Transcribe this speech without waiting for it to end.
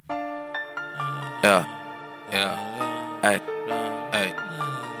Yeah, yeah, hey, hey,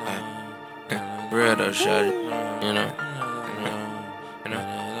 hey. Real though, shawty, you know,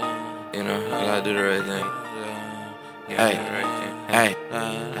 you gotta do the right thing. Hey, hey,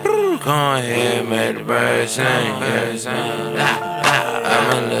 go ahead, make the birds sing. I'ma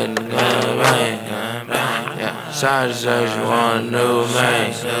let the gun bang. Sorry, says you want a new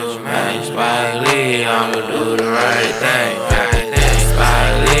man. Spike Lee, I'ma do the right thing.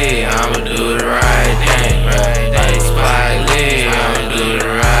 Spike Lee, I'ma do the right thing. Spike Lee, I'ma do the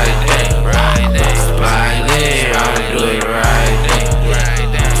right thing. Spike Lee, I'ma do the right thing.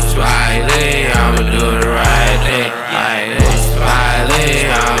 Spike Lee, I'ma do the right thing. Spike Lee,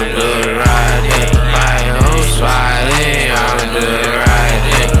 I'ma do the right thing. Spike Lee, I'ma do the right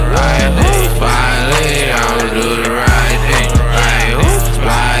thing. Spike Lee, I'ma do the right thing.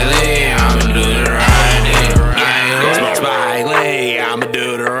 Spike Lee, I'ma do the right thing. Spike Lee, I'ma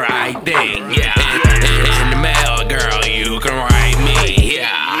do the right thing. Yeah. In the mail, girl, you can write me.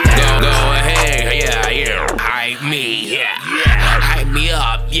 Yeah. Go ahead. Yeah. Hype me. Yeah. Hype me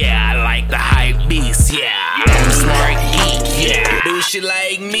up. Yeah. I like the hype beast. Yeah. I'm a smart geek. Yeah. Do shit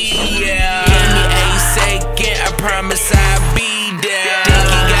like me. Yeah. Give me a second. I promise I'll be there. Think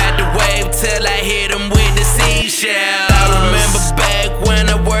he got the wave till I hit him with the seashell. I remember back when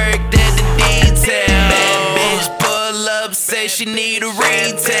I worked at the detail. Bad bitch pull up, say she need a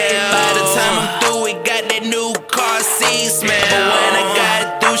retail. By the time I'm through, it got that new car seat smell. But when I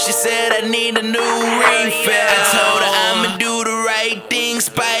got through, she said I need a new refill. I told her I'ma do the right thing,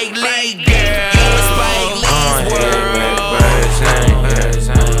 Spike Lee, girl. You in Spike Lee's world.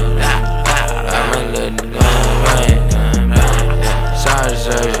 I'ma let the gun bang. Sorry,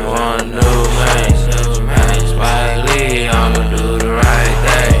 says you want a new man. Spike Lee, I'ma do the right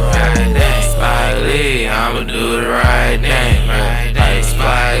thing. Spike Lee, I'ma do the right thing.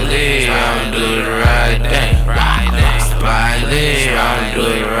 Spike Lee, I'ma do the right thing. Spike Lee, I'ma do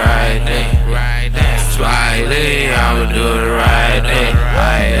the right thing. Spike Lee, I'ma do the right thing.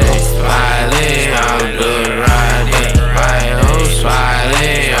 Spike Lee, I'ma do the right thing. Spike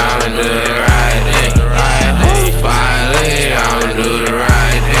Lee, I'ma do the right thing. Spike Lee, I'ma do the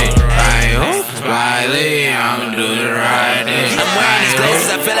right thing. Spike Lee, I'ma do the right thing. I'm wearing these glasses,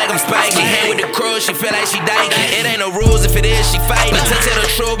 I feel like I'm spiky. Hang with the crew, she feel like she dyking. It ain't no rules, if it is, she fighting. To tell the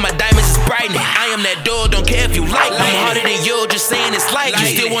truth, my diamonds is brightening. I am that dude, don't care if you like me. I'm harder than you, just saying it's like you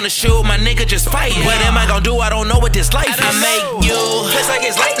still wanna shoot, my nigga just fighting. What am I gonna do? I don't know what this life is. I make you feel like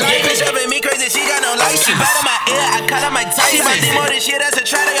it's like bitch up at me crazy, she got no license. Bite on my ear, I cut out my tight. She might think more this shit, that's a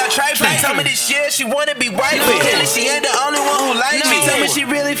try to y'all trifling. Tell me this shit, she wanna be wifey. Clearly she ain't the only one who likes me. Tell me she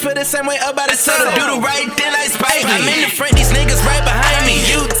really feel the same way about it. So to do the right thing like Spike. I'm in the front, these niggas right behind me.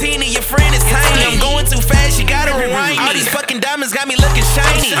 You teeny, your friend is tiny. I'm going too fast, she gotta rewind me. All these fucking diamonds got me looking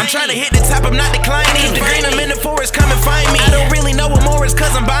shiny. I'm trying to hit the top, I'm not declining. The green, I'm in the forest, come and find me. I don't really know what more is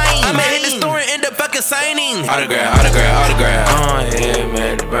cause I'm buying. I'ma hit the store and end up fucking signing. Autograph. Go ahead,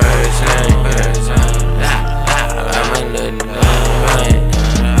 make the birds sing. I'ma let the gun bang.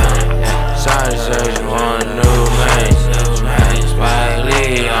 Sorry, says you want a new man. Spike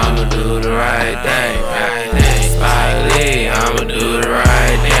Lee, I'ma do the right thing. Spike Lee, I'ma do the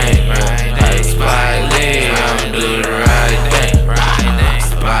right thing. Spike Lee, I'ma do the right thing.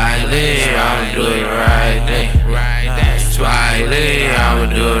 Spike Lee, I'ma do the right thing. Spike Lee, I'ma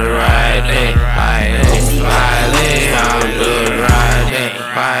do the right thing. Spike Lee, I'ma do the right thing.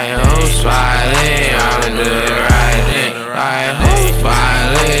 Spike Lee, I'ma do the right thing.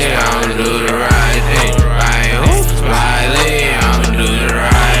 Spike Lee, I'ma do the right thing. Spike Lee, I'ma do the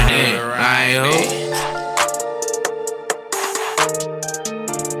right thing.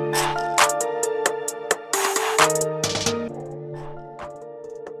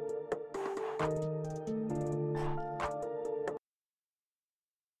 Thank you.